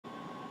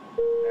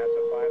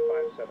NASA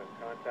 557,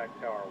 contact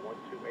tower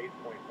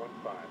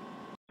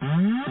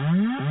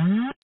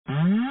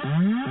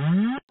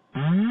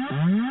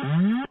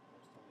 128.15.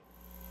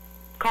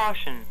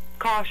 Caution,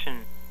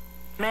 caution.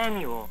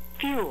 Manual,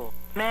 fuel,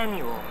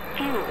 manual,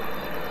 fuel.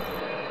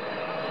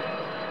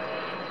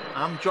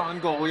 I'm John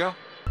Golia.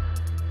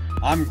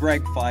 I'm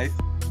Greg Fife.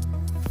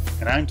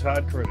 And I'm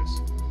Todd Curtis.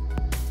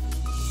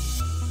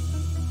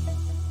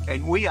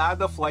 And we are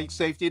the Flight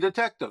Safety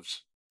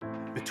Detectives.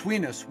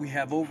 Between us, we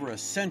have over a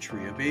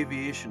century of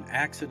aviation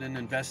accident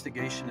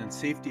investigation and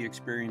safety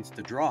experience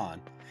to draw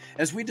on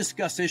as we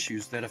discuss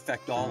issues that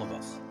affect all of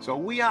us. So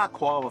we are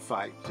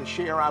qualified to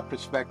share our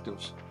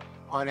perspectives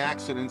on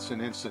accidents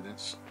and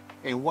incidents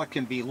and what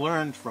can be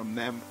learned from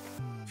them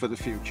for the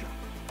future.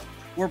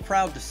 We're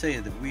proud to say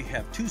that we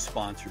have two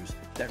sponsors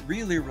that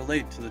really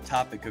relate to the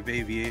topic of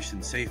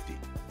aviation safety: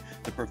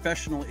 the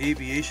Professional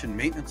Aviation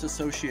Maintenance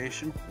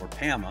Association, or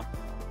PAMA,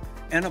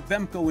 and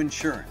Avemco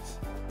Insurance.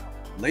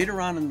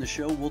 Later on in the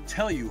show, we'll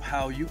tell you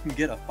how you can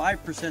get a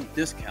 5%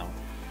 discount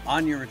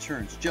on your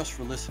insurance just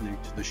for listening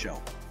to the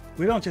show.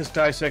 We don't just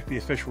dissect the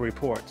official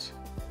reports.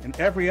 In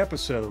every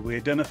episode, we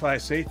identify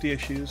safety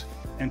issues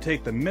and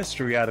take the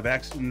mystery out of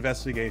accident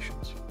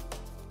investigations.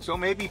 So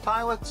maybe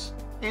pilots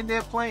and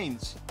their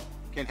planes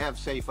can have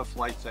safer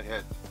flights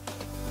ahead.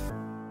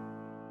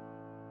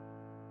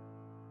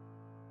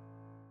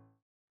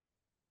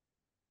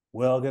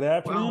 Well, good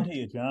afternoon to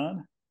you,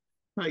 John.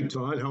 Hi,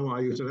 Todd. How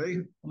are you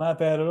today? Not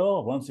bad at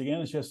all. Once again,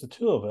 it's just the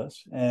two of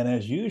us. And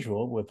as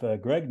usual, with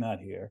Greg not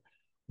here,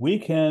 we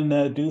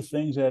can do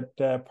things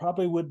that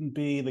probably wouldn't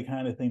be the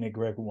kind of thing that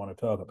Greg would want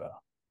to talk about.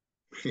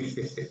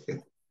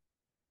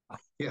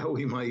 Yeah,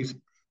 we might.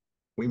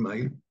 We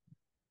might.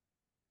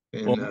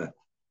 And,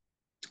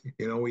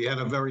 we had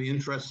a very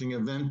interesting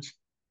event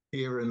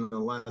here in the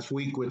last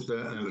week with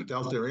the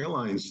Delta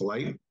Airlines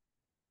flight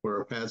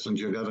where a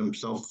passenger got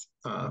himself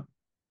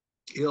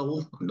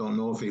ill. I don't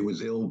know if he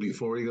was ill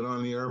before he got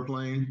on the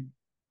airplane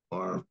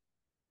or,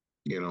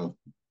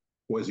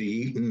 was he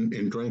eating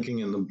and drinking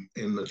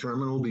in the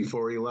terminal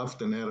before he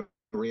left and had a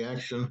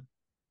reaction.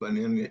 But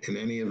in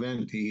any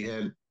event, he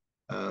had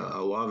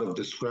a lot of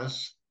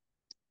distress,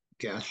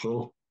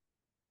 gastro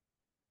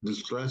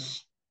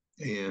distress,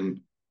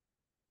 and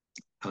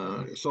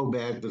so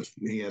bad that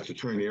he had to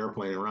turn the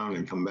airplane around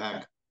and come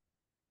back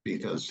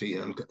because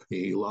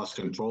he lost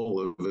control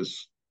of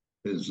his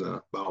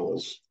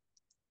bowels.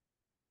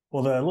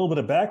 Well, a little bit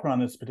of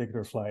background on this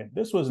particular flight.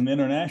 This was an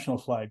international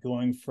flight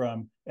going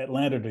from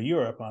Atlanta to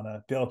Europe on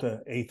a Delta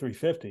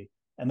A350,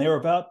 and they were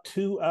about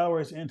 2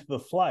 hours into the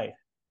flight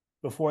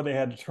before they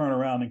had to turn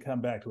around and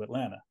come back to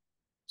Atlanta.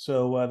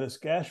 So this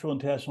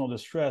gastrointestinal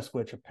distress,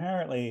 which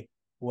apparently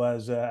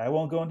was, I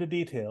won't go into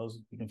details,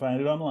 you can find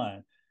it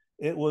online,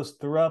 it was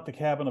throughout the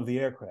cabin of the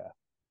aircraft.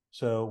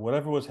 So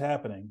whatever was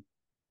happening,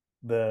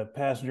 the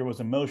passenger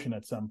was in motion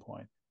at some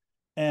point.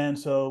 And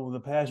so the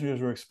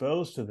passengers were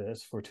exposed to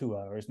this for 2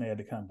 hours and they had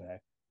to come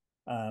back.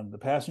 The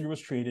passenger was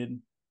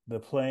treated. The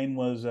plane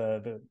was,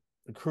 the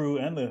crew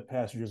and the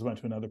passengers went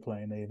to another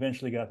plane. They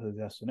eventually got to the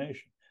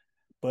destination.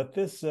 But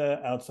this,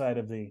 outside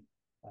of the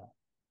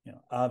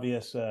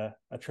obvious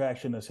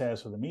attraction this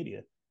has for the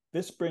media,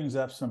 this brings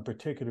up some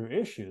particular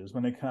issues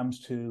when it comes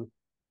to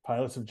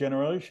pilots of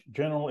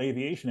general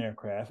aviation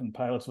aircraft and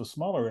pilots of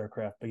smaller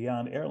aircraft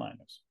beyond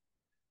airliners.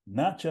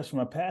 Not just from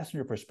a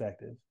passenger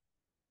perspective,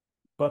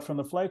 but from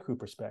the flight crew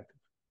perspective.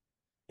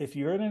 If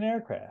you're in an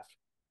aircraft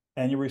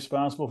and you're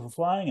responsible for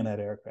flying in that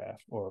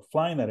aircraft, or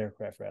flying that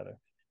aircraft rather,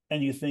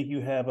 and you think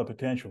you have a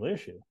potential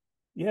issue,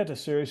 you have to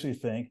seriously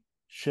think,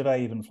 should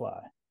I even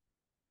fly?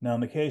 Now, in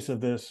the case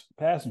of this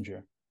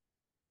passenger,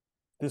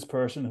 this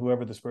person,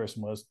 whoever this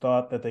person was,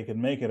 thought that they could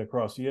make it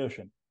across the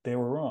ocean. They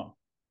were wrong.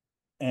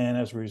 And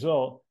as a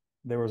result,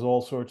 there was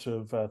all sorts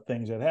of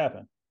things that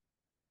happened.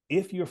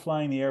 If you're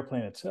flying the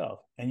airplane itself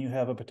and you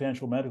have a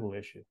potential medical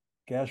issue,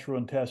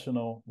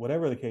 gastrointestinal,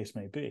 whatever the case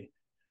may be,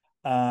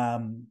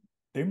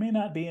 there may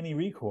not be any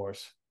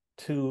recourse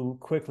to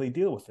quickly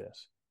deal with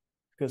this.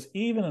 Because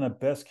even in a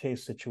best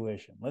case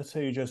situation, let's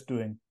say you're just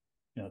doing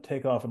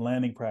takeoff and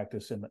landing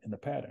practice in the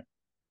pattern,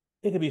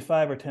 it could be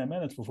 5 or 10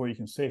 minutes before you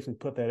can safely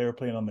put that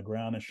airplane on the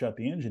ground and shut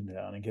the engine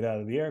down and get out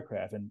of the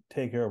aircraft and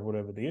take care of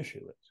whatever the issue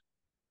is.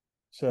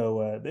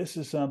 So this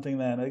is something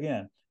that,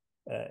 again,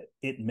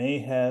 it may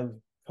have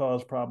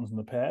caused problems in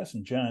the past.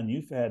 And John,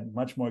 you've had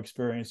much more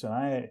experience than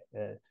I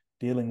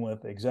dealing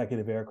with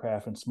executive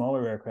aircraft and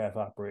smaller aircraft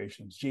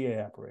operations,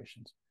 GA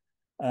operations.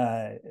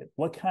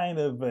 What kind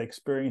of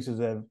experiences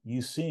have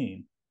you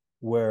seen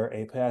where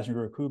a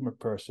passenger recruitment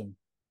person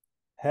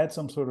had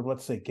some sort of,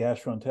 let's say,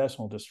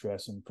 gastrointestinal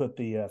distress and put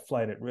the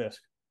flight at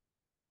risk?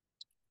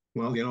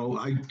 Well,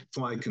 I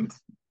fly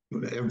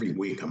every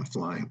week. I'm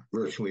flying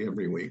virtually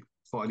every week,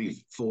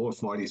 44,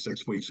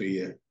 46 weeks a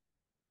year.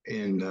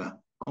 And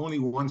only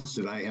once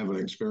did I have an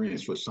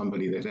experience with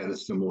somebody that had a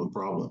similar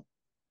problem.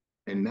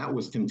 And that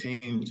was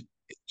contained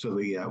to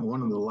the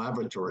one of the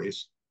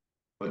laboratories.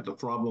 But the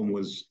problem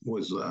was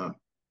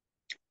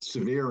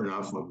severe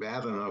enough or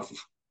bad enough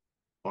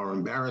or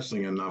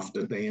embarrassing enough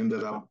that they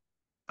ended up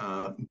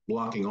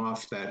blocking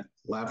off that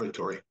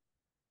lavatory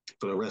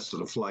for the rest of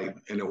the flight,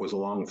 and it was a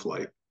long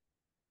flight.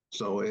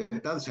 So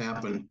it does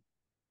happen.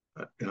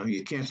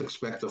 You can't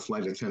expect the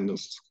flight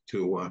attendants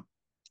to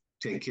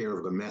take care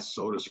of the mess,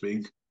 so to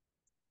speak.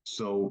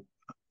 So,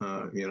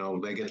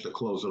 they get to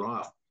close it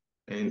off.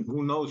 And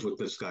who knows what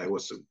this guy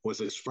was.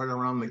 Was it spread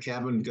around the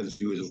cabin because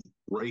he was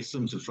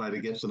racing to try to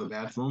get to the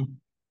bathroom?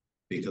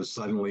 Because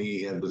suddenly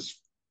he had this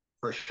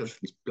pressure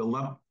build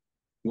up?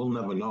 We'll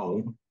never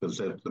know because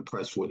the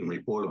press wouldn't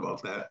report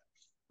about that.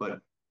 But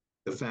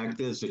the fact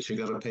is that you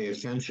got to pay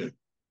attention.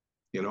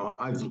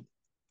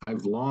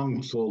 I've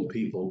long told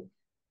people,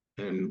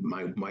 and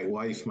my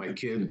wife, my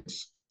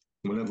kids,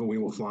 whenever we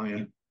were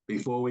flying,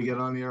 before we get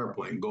on the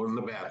airplane, go to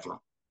the bathroom.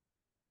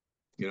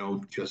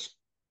 Just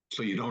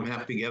so you don't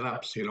have to get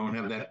up, so you don't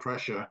have that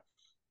pressure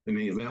in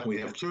the event we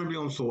have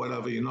turbulence or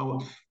whatever.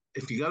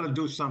 If you got to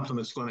do something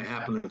that's going to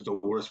happen at the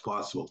worst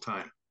possible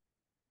time,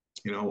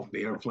 the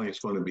airplane's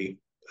going to be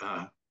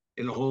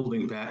in a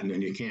holding pattern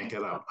and you can't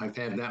get up. I've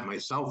had that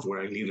myself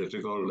where I needed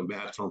to go to the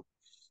bathroom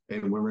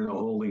and we're in a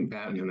holding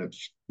pattern and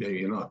it's,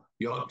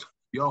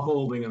 you're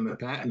holding and the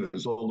pattern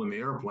is holding the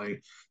airplane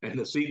and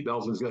the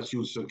seatbelt has got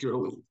you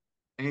securely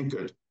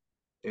anchored.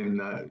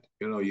 And,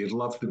 you'd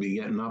love to be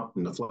getting up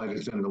and the flight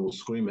attendant will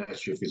scream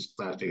at you if you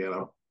start to get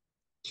up.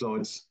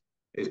 So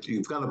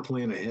you've got to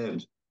plan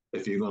ahead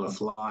if you're going to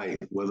fly,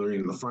 whether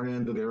you're in the front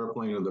end of the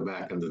airplane or the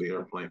back end of the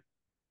airplane.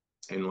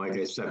 And like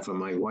I said, for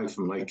my wife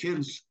and my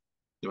kids,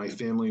 my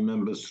family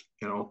members,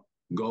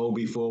 go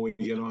before we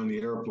get on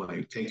the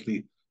airplane, take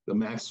the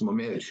maximum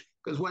edge.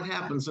 Because what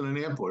happens in an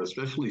airport,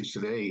 especially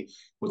today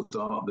with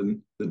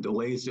the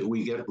delays that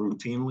we get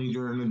routinely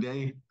during the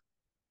day,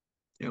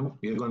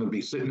 you're going to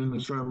be sitting in the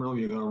terminal,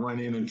 you're going to run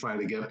in and try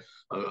to get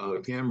a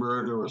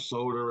hamburger or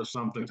soda or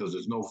something because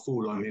there's no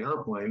food on the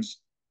airplanes.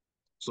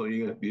 So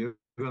you're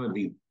going to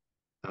be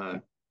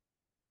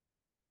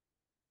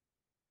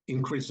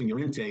increasing your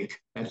intake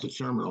at the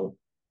terminal,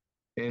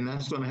 and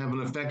that's going to have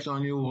an effect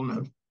on you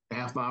a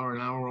half hour,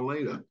 an hour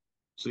later.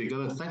 So you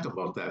got to think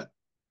about that.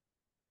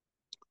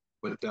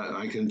 But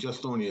I can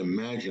just only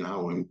imagine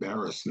how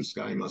embarrassed this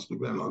guy must have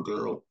been, or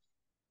girl.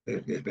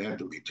 It had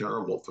to be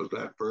terrible for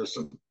that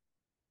person.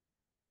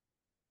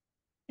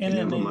 And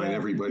never mind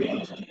everybody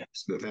else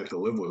that had to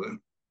live with it.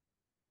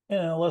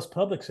 In a less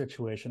public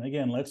situation,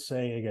 again, let's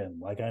say,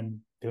 like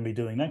I'm going to be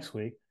doing next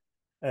week,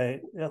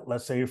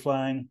 let's say you're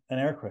flying an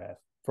aircraft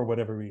for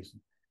whatever reason,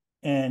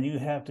 and you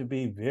have to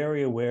be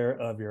very aware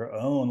of your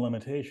own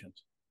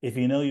limitations. If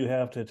you know you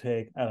have to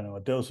take, a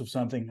dose of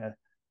something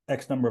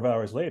X number of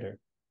hours later,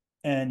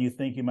 and you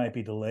think you might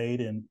be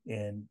delayed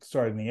in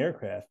starting the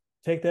aircraft,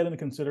 take that into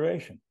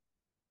consideration.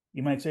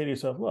 You might say to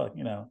yourself, look,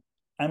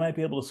 I might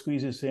be able to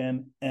squeeze this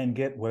in and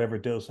get whatever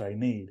dose I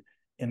need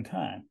in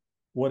time.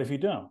 What if you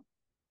don't?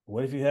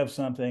 What if you have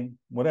something,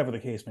 whatever the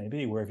case may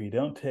be, where if you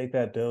don't take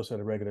that dose at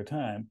a regular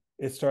time,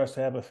 it starts to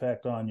have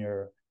effect on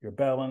your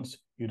balance,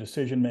 your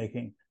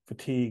decision-making,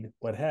 fatigue,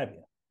 what have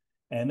you.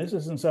 And this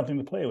isn't something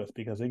to play with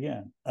because,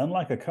 again,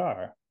 unlike a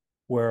car,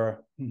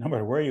 where no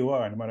matter where you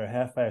are, no matter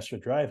how fast you're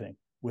driving,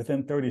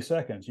 within 30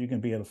 seconds, you can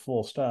be at a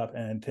full stop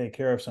and take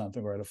care of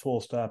something, or at a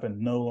full stop and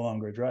no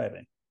longer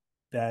driving.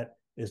 That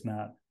is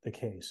not the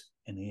case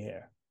in the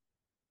air.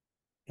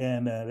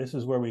 And this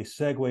is where we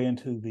segue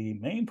into the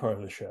main part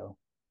of the show.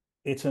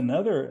 It's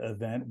another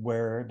event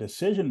where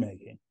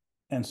decision-making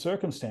and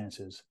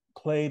circumstances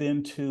played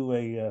into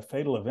a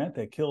fatal event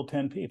that killed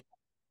 10 people.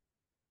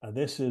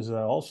 This is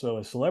also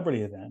a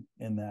celebrity event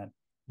in that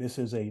this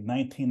is a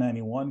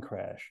 1991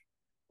 crash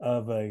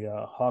of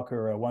a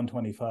Hawker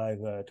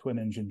 125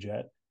 twin-engine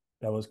jet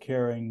that was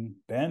carrying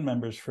band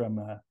members from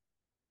a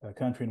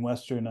country and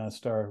western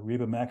star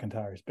Reba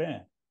McEntire's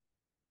band.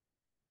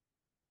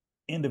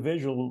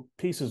 Individual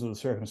pieces of the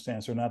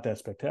circumstance are not that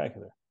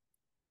spectacular.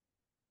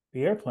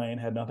 The airplane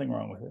had nothing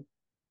wrong with it.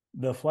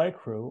 The flight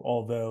crew,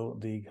 although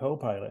the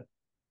co-pilot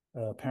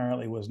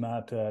apparently was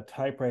not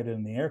type-rated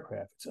in the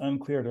aircraft, it's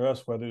unclear to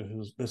us whether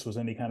this was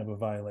any kind of a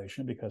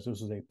violation because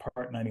this was a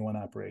Part 91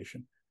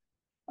 operation.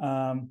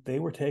 They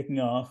were taking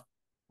off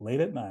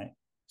late at night,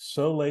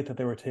 so late that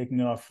they were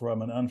taking off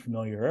from an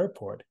unfamiliar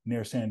airport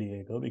near San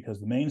Diego because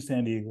the main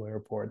San Diego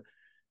airport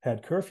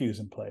had curfews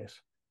in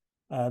place.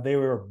 They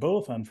were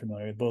both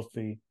unfamiliar, both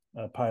the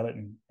pilot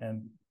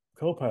and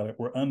co-pilot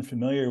were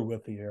unfamiliar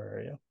with the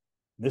area.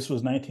 This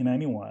was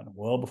 1991,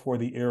 well before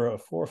the era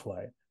of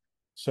ForeFlight.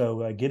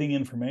 So getting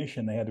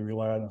information, they had to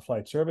rely on a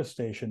flight service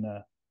station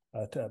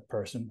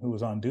person who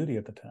was on duty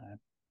at the time.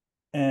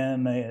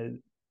 And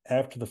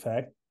after the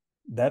fact,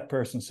 that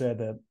person said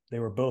that they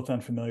were both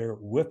unfamiliar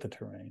with the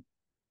terrain.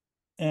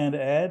 And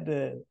to add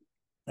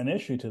an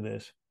issue to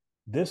this,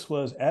 this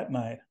was at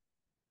night,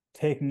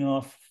 taking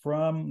off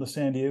from the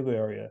San Diego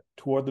area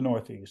toward the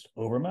northeast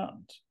over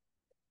mountains.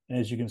 And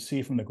as you can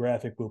see from the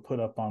graphic we'll put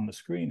up on the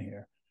screen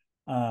here,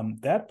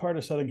 that part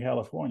of Southern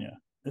California,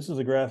 this is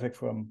a graphic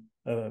from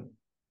a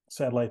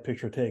satellite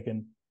picture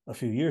taken a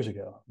few years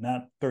ago,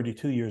 not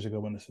 32 years ago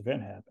when this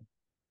event happened.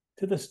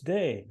 To this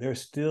day,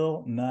 there's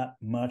still not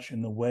much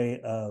in the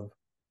way of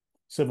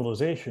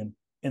civilization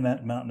in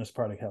that mountainous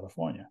part of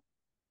California.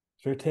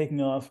 So they're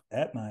taking off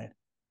at night,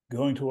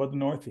 going toward the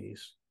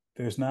northeast.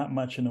 There's not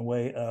much in the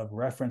way of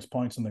reference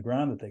points on the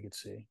ground that they could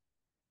see.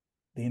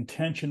 The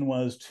intention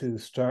was to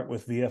start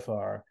with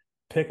VFR,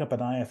 pick up an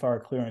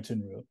IFR clearance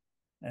en route.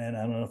 And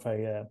I don't know if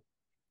I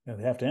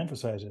have to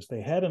emphasize this.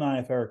 They had an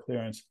IFR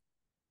clearance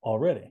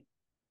already,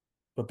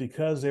 but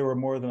because they were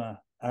more than an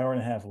hour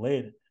and a half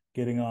late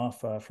getting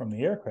off from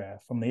the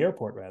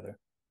airport,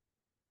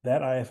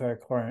 that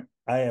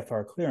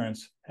IFR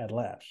clearance had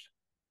lapsed.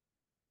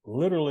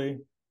 Literally,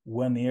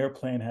 when the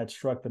airplane had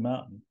struck the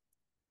mountain,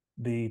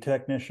 the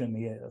technician,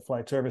 the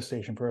flight service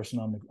station person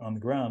on the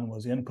ground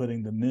was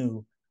inputting the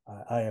new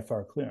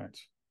IFR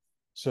clearance.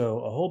 So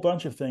a whole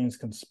bunch of things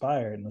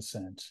conspired, in a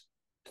sense,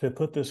 to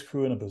put this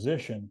crew in a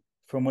position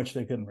from which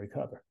they couldn't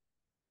recover.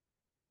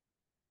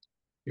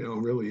 You know,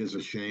 it really is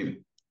a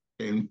shame.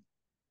 And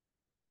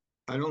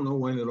I don't know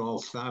when it all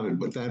started,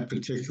 but that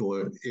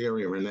particular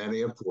area in that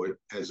airport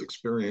has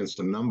experienced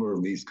a number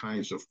of these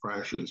kinds of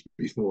crashes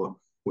before,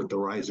 with the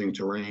rising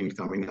terrain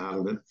coming out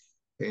of it.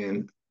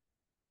 And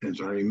as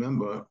I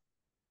remember,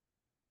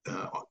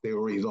 they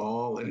were either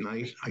all at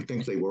night. I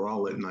think they were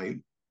all at night.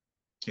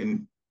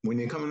 And when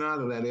you're coming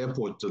out of that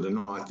airport to the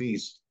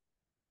northeast,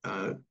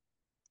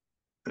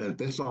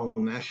 that's all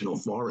national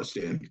forest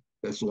land.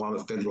 That's a lot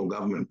of federal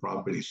government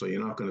property. So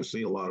you're not going to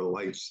see a lot of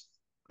lights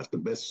at the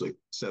best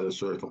set of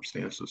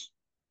circumstances.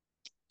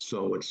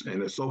 So it's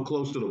so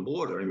close to the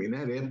border. I mean,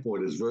 that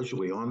airport is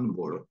virtually on the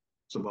border.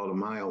 It's about a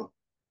mile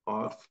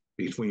off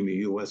between the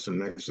U.S. and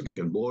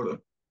Mexican border.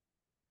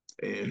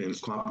 And it's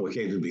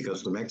complicated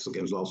because the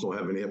Mexicans also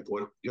have an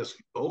airport just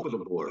over the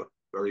border,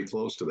 very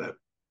close to that.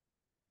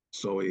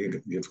 So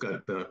you've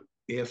got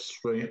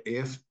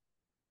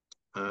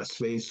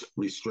space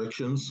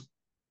restrictions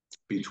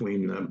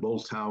between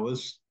both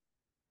towers.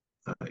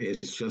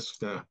 It's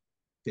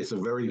a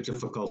very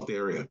difficult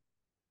area.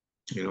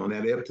 You know, and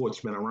that airport's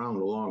been around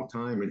a long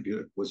time.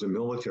 It was a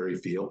military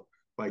field,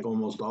 like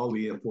almost all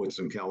the airports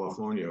in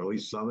California, or at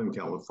least Southern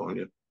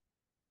California.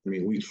 I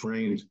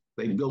mean,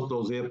 they built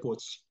those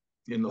airports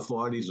in the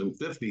 40s and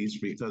 50s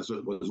because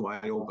it was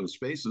wide open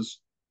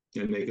spaces,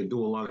 and they could do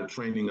a lot of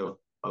training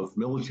of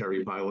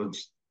military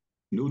pilots,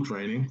 new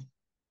training,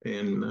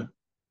 and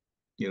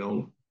you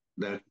know,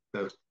 that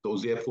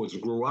those airports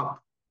grew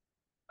up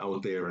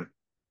out there.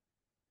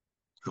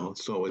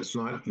 So it's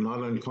not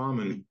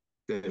uncommon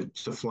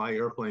to fly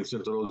airplanes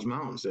into those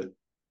mountains.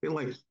 They're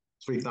like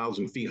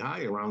 3,000 feet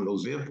high around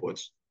those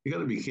airports. You got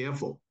to be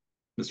careful,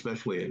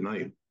 especially at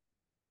night.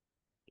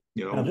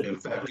 You know, in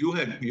fact, you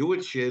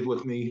had shared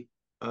with me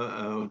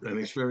an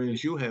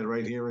experience you had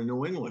right here in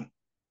New England.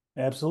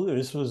 Absolutely.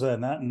 This was not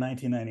in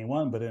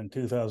 1991, but in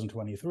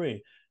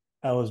 2023.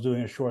 I was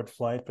doing a short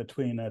flight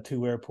between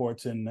two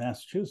airports in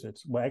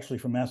Massachusetts. Well, actually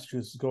from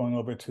Massachusetts going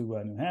over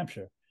to New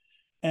Hampshire.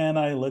 And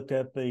I looked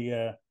at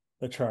the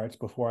charts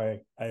before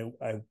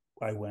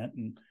I went,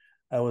 and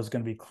I was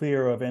going to be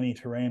clear of any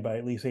terrain by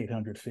at least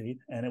 800 feet.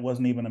 And it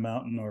wasn't even a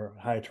mountain or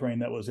high terrain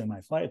that was in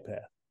my flight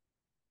path.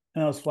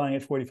 And I was flying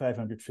at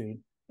 4,500 feet.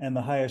 And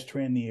the highest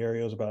terrain in the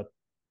area was about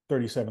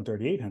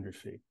 3,800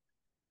 feet.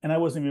 And I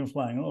wasn't even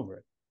flying over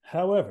it.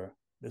 However,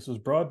 this was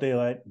broad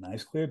daylight,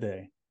 nice clear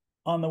day.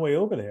 On the way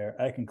over there,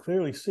 I can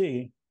clearly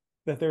see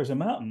that there's a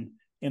mountain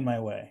in my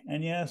way.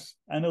 And yes,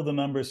 I know the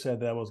numbers said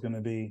that I was going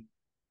to be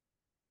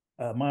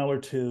a mile or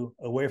two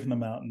away from the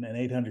mountain and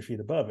 800 feet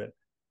above it.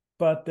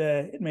 But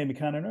it made me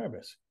kind of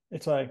nervous.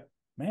 It's like,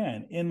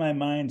 man, in my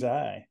mind's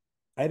eye,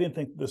 I didn't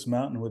think this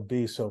mountain would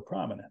be so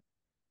prominent.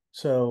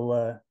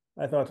 So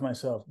I thought to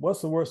myself,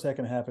 what's the worst that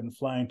can happen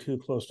flying too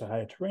close to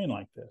high terrain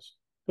like this?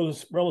 It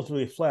was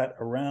relatively flat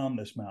around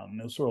this mountain.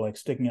 It was sort of like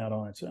sticking out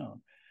on its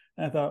own.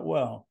 And I thought,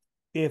 well,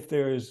 if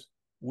there's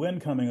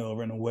wind coming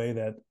over in a way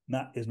that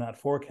is not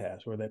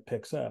forecast or that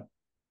picks up,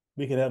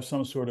 we could have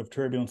some sort of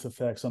turbulence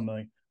effects on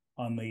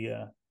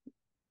the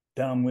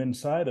downwind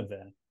side of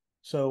that.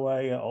 So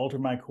I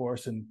altered my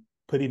course and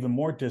put even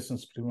more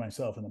distance between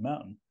myself and the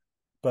mountain.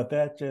 But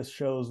that just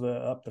shows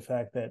the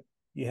fact that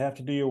you have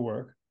to do your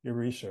work, your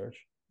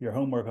research, your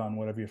homework on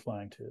whatever you're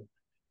flying to.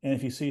 And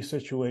if you see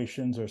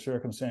situations or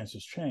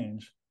circumstances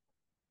change,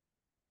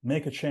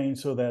 make a change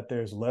so that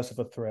there's less of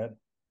a threat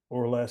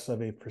or less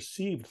of a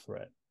perceived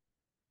threat.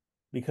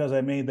 Because I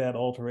made that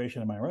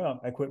alteration in my route,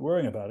 I quit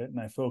worrying about it and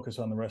I focus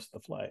on the rest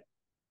of the flight.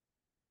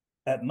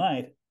 At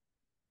night,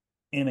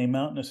 in a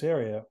mountainous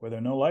area where there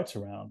are no lights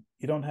around,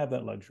 you don't have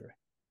that luxury.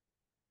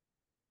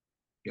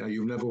 Yeah,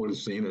 you never would have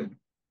seen it.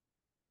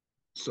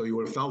 So you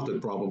would have felt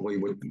it probably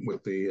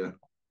with the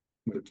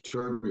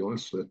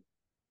turbulence, the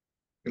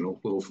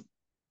little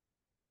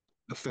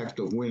effect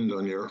of wind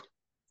on your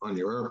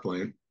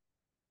airplane.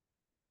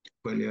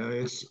 But yeah,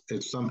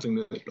 it's something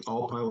that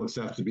all pilots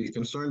have to be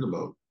concerned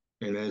about.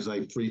 And as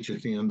I preach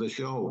at the end of the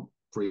show,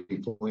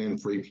 pre-plan,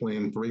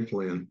 pre-plan,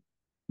 pre-plan.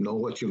 Know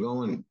what you're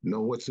going,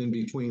 know what's in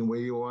between where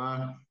you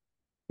are,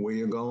 where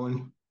you're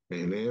going,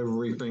 and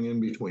everything in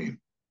between.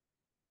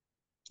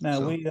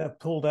 Now, we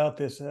pulled out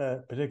this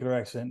particular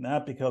accident,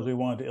 not because we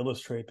wanted to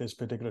illustrate this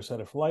particular set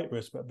of flight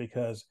risks, but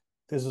because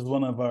This is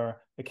one of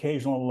our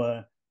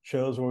occasional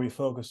shows where we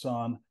focus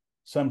on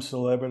some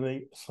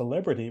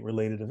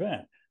celebrity-related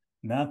event.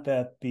 Not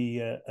that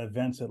the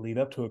events that lead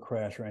up to a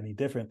crash are any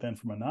different than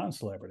from a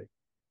non-celebrity,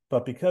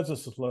 but because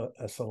it's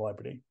a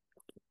celebrity,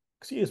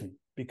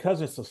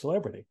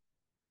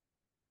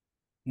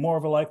 more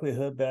of a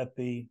likelihood that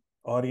the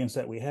audience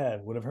that we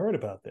have would have heard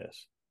about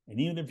this. And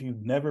even if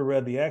you've never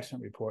read the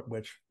accident report,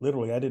 which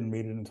literally I didn't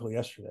read it until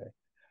yesterday,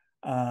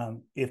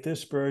 if this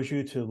spurs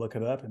you to look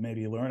it up and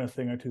maybe learn a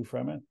thing or two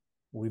from it,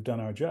 we've done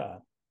our job.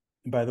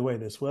 And by the way,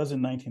 this was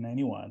in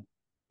 1991.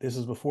 This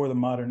is before the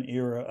modern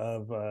era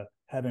of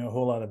having a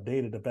whole lot of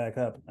data to back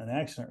up an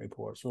accident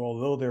report. So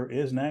although there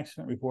is an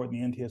accident report in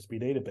the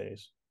NTSB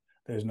database,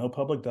 there's no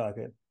public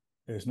docket,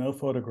 there's no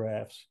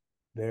photographs,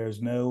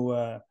 there's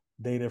no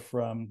data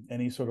from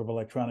any sort of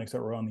electronics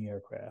that were on the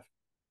aircraft,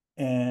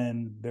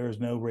 and there's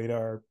no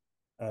radar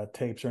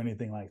tapes or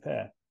anything like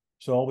that.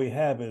 So all we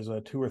have is a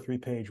 2 or 3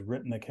 page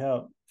written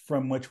account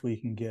from which we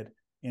can get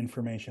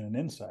information and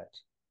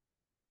insights.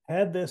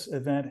 Had this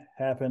event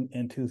happened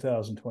in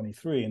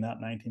 2023 and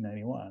not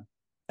 1991,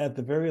 at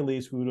the very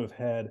least, we would have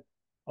had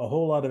a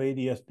whole lot of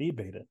ADS-B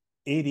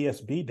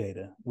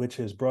data, which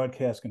is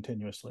broadcast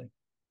continuously,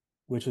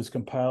 which is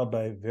compiled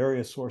by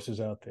various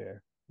sources out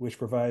there, which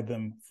provide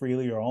them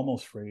freely or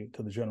almost free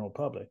to the general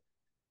public.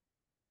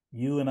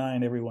 You and I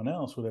and everyone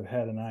else would have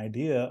had an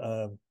idea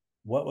of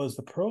what was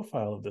the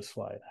profile of this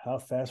flight? How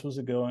fast was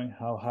it going?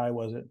 How high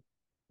was it?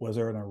 Was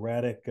there an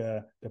erratic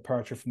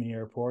departure from the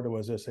airport, or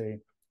was this a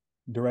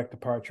direct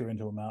departure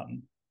into a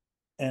mountain?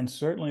 And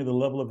certainly the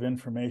level of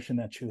information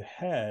that you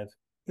have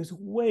is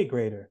way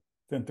greater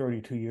than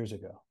 32 years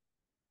ago.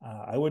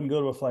 I wouldn't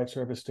go to a flight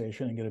service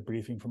station and get a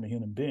briefing from a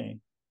human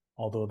being,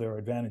 although there are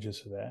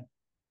advantages to that.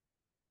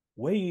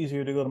 Way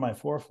easier to go to my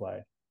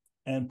ForeFlight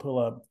and pull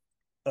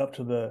up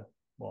to the,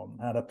 well,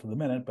 not up to the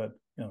minute, but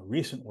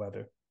recent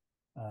weather,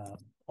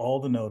 all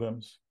the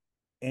NOTAMs,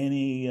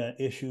 any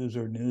issues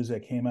or news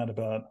that came out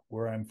about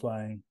where I'm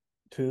flying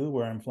to,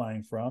 where I'm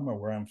flying from, or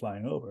where I'm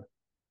flying over.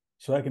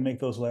 So I can make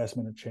those last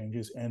minute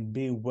changes and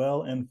be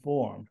well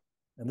informed,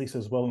 at least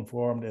as well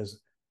informed as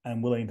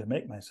I'm willing to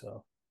make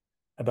myself,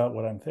 about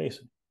what I'm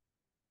facing.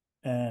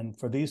 And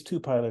for these two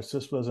pilots,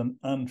 this was an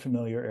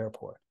unfamiliar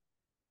airport.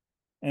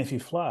 And if you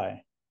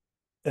fly,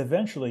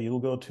 eventually you'll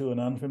go to an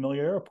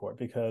unfamiliar airport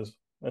because,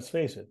 let's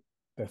face it,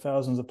 there are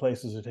thousands of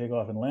places to take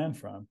off and land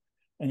from,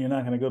 and you're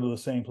not going to go to the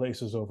same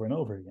places over and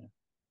over again.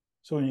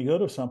 So when you go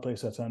to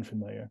someplace that's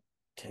unfamiliar,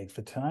 take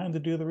the time to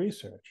do the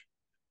research.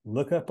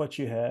 Look up what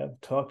you have,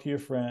 talk to your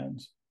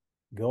friends,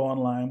 go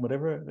online,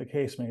 whatever the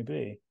case may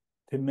be,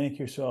 to make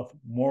yourself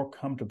more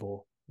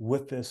comfortable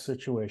with this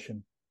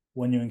situation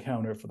when you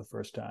encounter it for the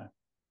first time.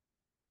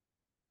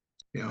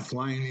 Yeah,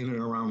 flying in and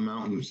around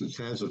mountains is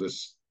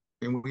hazardous,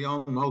 and we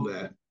all know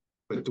that,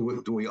 but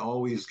do we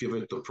always give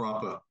it the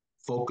proper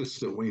focus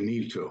that we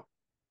need to?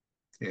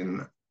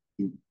 And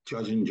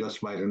judging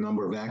just by the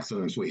number of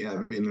accidents we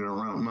have in and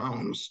around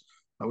mountains,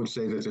 I would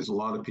say that there's a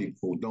lot of people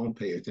who don't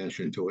pay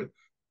attention to it,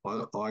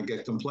 or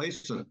get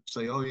complacent,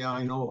 say, oh yeah,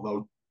 I know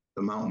about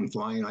the mountain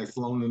flying, I've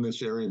flown in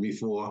this area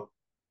before,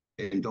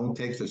 and don't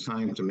take the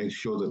time to make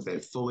sure that they're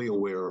fully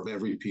aware of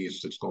every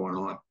piece that's going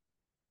on.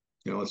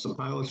 It's the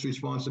pilot's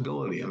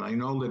responsibility. And I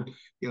know that,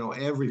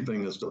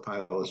 everything is the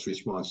pilot's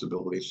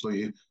responsibility. So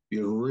you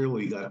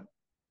really got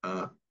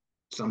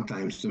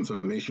sometimes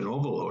information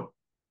overload,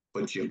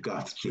 but you've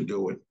got to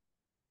do it.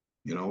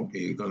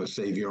 You're going to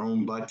save your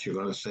own butt. You're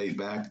going to save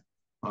back.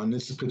 On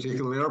this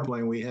particular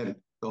airplane, we had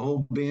the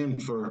whole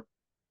band for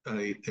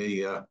a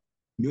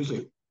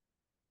music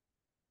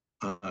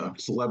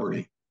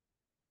celebrity.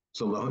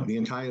 So the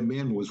entire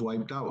band was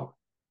wiped out.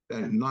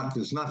 And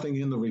there's nothing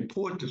in the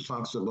report that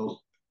talks about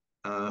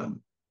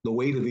the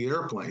weight of the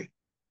airplane.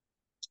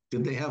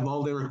 Did they have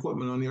all their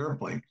equipment on the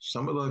airplane?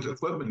 Some of the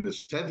equipment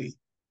is heavy.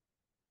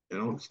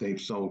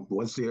 So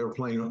what's the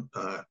airplane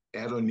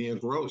at or near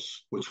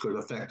gross, which could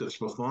affect its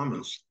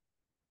performance?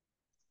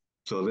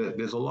 So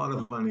there's a lot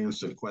of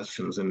unanswered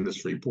questions in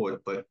this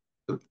report, but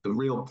the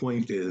real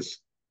point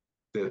is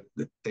that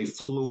they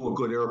flew a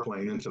good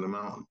airplane into the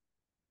mountain.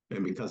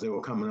 And because they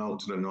were coming out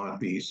to the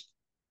northeast,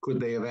 could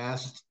they have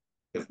asked,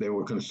 if they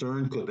were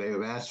concerned, could they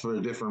have asked for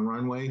a different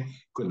runway?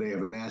 Could they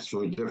have asked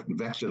for a different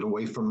vector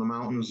away from the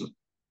mountains?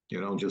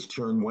 Just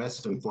turn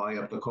west and fly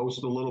up the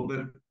coast a little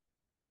bit?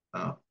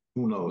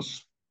 Who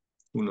knows?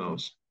 Who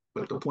knows?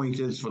 But the point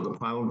is, for the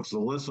pilots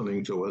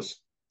listening to us,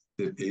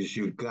 is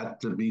you've got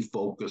to be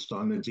focused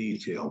on the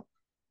detail,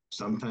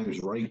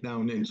 sometimes right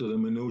down into the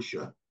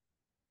minutia,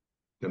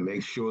 to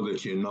make sure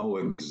that you know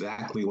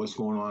exactly what's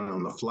going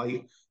on the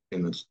flight,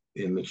 and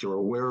that you're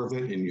aware of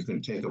it and you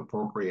can take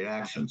appropriate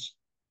actions.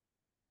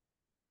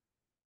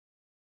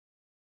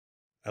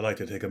 I'd like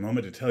to take a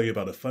moment to tell you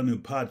about a fun new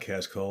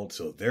podcast called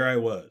So There I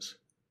Was.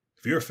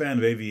 If you're a fan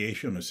of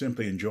aviation or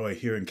simply enjoy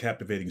hearing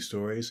captivating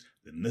stories,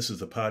 then this is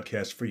the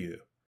podcast for you.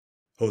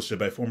 Hosted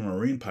by former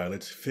Marine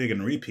pilots Fig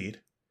and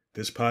Repeat,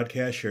 this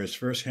podcast shares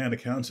first-hand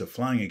accounts of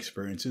flying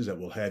experiences that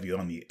will have you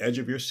on the edge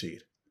of your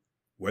seat.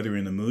 Whether you're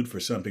in the mood for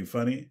something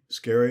funny,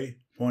 scary,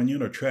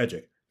 poignant or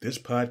tragic, this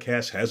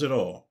podcast has it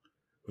all.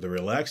 With a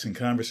relaxed and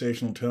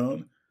conversational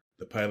tone,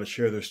 the pilots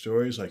share their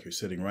stories like you're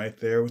sitting right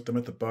there with them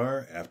at the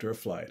bar after a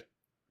flight.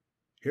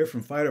 Hear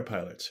from fighter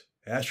pilots,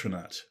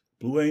 astronauts,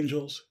 Blue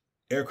Angels,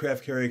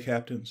 aircraft carrier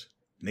captains,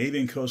 Navy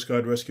and Coast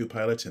Guard rescue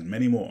pilots, and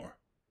many more.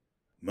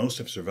 Most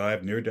have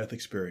survived near-death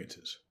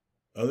experiences.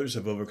 Others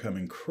have overcome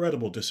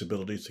incredible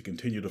disabilities to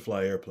continue to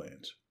fly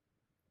airplanes.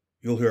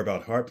 You'll hear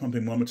about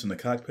heart-pumping moments in the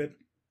cockpit,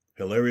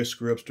 hilarious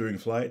screw-ups during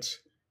flights,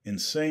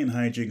 insane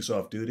hijinks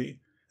off-duty,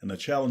 and the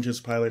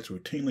challenges pilots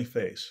routinely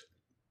face.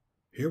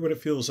 Hear what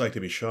it feels like to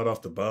be shot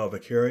off the bow of a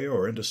carrier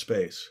or into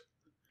space.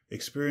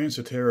 Experience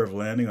the terror of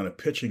landing on a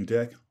pitching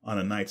deck on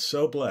a night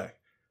so black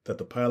that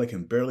the pilot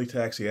can barely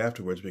taxi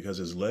afterwards because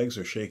his legs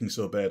are shaking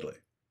so badly.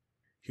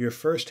 Hear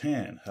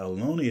firsthand how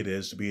lonely it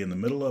is to be in the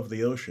middle of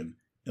the ocean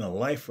in a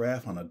life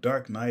raft on a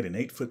dark night in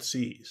 8-foot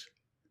seas.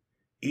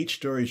 Each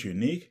story is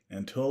unique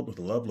and told with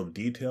a level of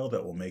detail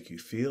that will make you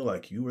feel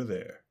like you were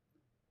there.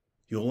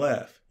 You'll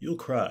laugh, you'll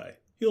cry,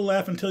 you'll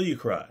laugh until you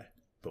cry,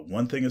 but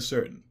one thing is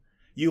certain,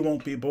 you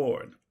won't be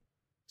bored.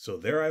 So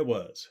there I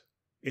was.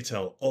 It's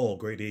how all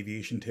great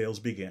aviation tales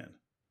begin.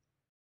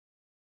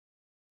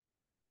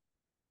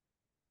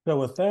 So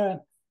with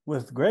that,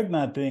 with Greg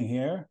not being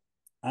here,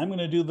 I'm going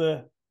to do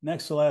the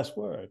next to last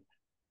word.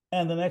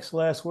 And the next to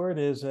last word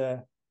is,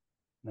 no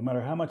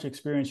matter how much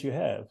experience you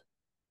have,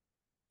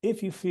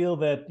 if you feel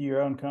that you're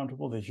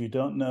uncomfortable, that you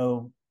don't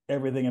know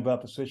everything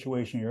about the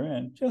situation you're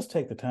in, just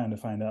take the time to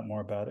find out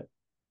more about it.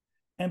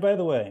 And by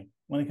the way,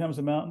 when it comes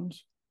to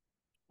mountains,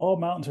 all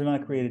mountains are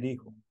not created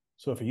equal.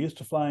 So if you're used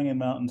to flying in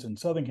mountains in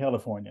Southern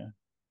California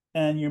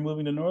and you're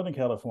moving to Northern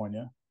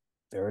California,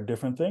 there are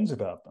different things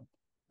about them,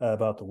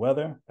 about the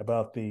weather,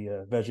 about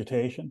the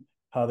vegetation,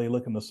 how they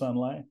look in the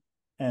sunlight.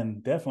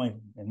 And definitely,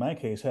 in my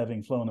case,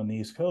 having flown on the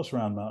East Coast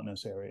around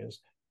mountainous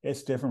areas,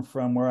 it's different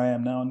from where I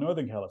am now in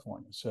Northern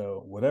California.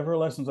 So whatever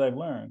lessons I've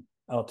learned,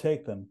 I'll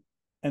take them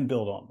and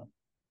build on them.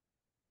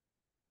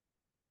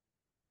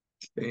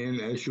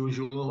 And as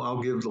usual,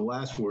 I'll give the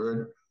last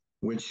word,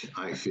 which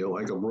I feel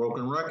like a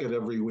broken record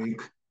every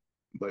week.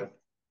 But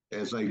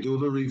as I do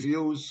the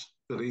reviews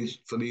for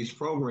these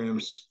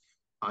programs,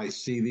 I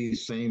see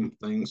these same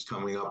things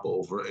coming up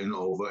over and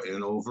over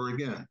and over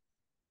again.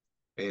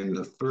 And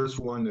the first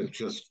one that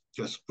just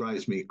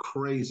drives me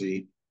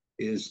crazy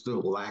is the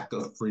lack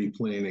of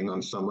pre-planning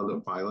on some of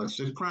the pilots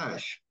that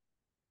crash.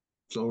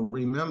 So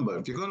remember,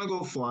 if you're going to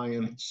go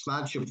flying,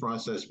 start your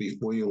process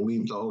before you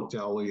leave the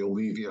hotel or you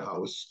leave your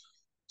house.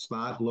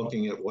 Start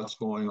looking at what's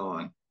going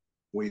on,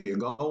 where you're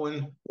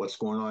going, what's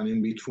going on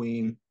in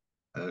between,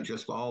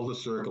 just all the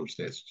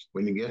circumstances.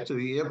 When you get to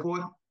the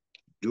airport,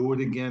 do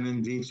it again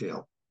in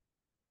detail.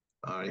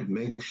 All right,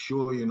 make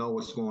sure you know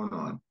what's going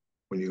on.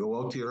 When you go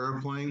out to your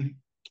airplane,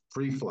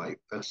 preflight,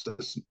 that's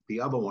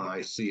the other one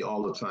I see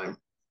all the time.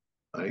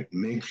 All right,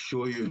 make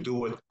sure you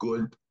do a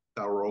good,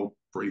 thorough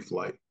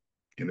preflight.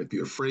 And if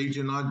you're afraid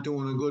you're not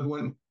doing a good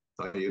one,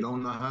 or you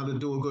don't know how to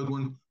do a good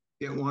one,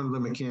 get one of the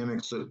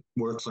mechanics that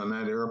works on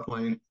that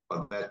airplane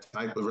or that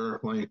type of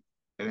airplane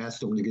and ask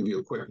them to give you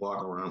a quick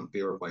walk around the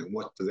airplane.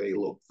 What do they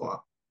look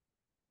for?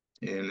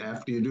 And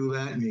after you do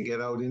that and you get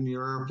out in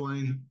your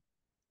airplane,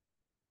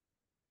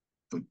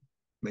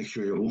 make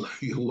sure you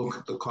look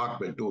at the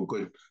cockpit, do a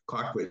good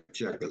cockpit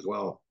check as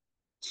well,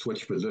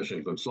 switch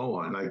positions and so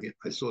on. I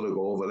sort of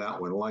go over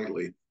that one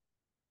lightly.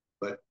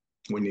 But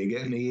when you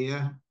get in the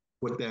air,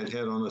 put that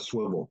head on a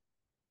swivel.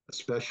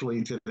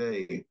 Especially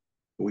today,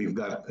 we've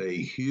got a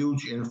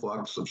huge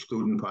influx of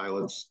student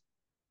pilots,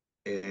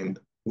 and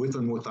with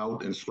and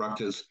without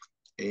instructors.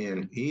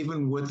 And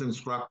even with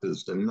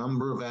instructors, the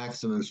number of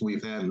accidents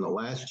we've had in the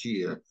last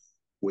year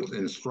with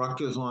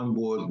instructors on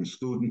board and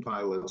student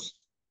pilots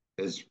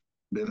has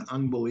been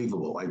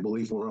unbelievable. I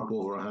believe we're up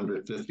over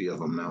 150 of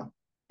them now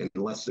in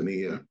less than a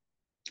year.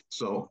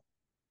 So,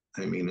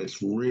 I mean,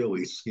 it's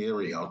really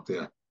scary out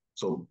there.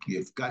 So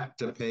you've got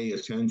to pay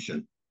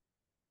attention.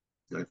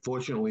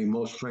 Unfortunately,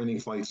 most training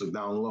flights are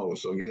down low,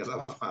 so get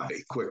up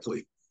high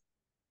quickly.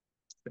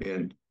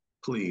 And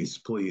please,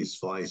 please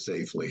fly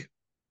safely.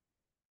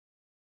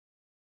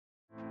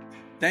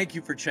 Thank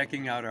you for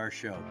checking out our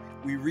show.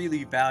 We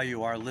really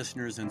value our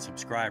listeners and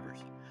subscribers.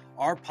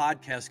 Our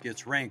podcast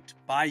gets ranked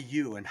by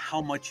you and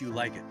how much you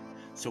like it.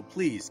 So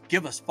please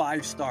give us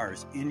 5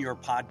 stars in your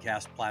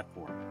podcast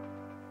platform.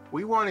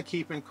 We want to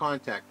keep in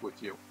contact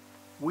with you.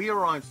 We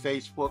are on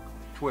Facebook,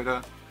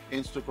 Twitter,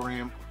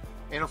 Instagram,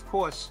 and of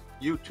course,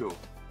 YouTube.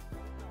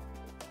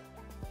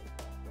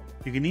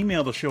 You can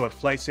email the show at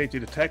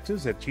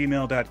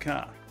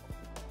flightsafetydetectives@gmail.com.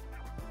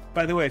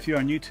 By the way, if you're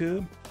on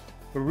YouTube,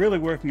 we're really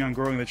working on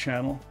growing the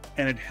channel,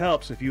 and it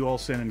helps if you all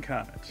send in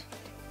comments.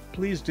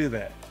 Please do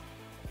that,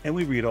 and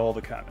we read all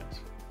the comments.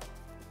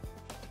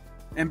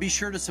 And be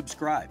sure to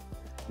subscribe.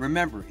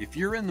 Remember, if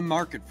you're in the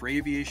market for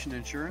aviation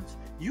insurance,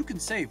 you can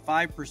save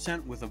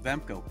 5% with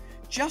Avemco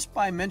just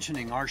by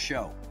mentioning our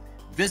show.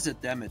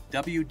 Visit them at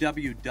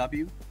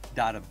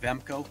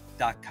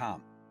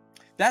www.avemco.com.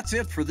 That's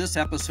it for this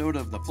episode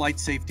of the Flight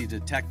Safety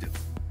Detective.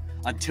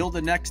 Until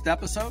the next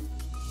episode,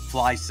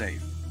 fly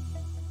safe.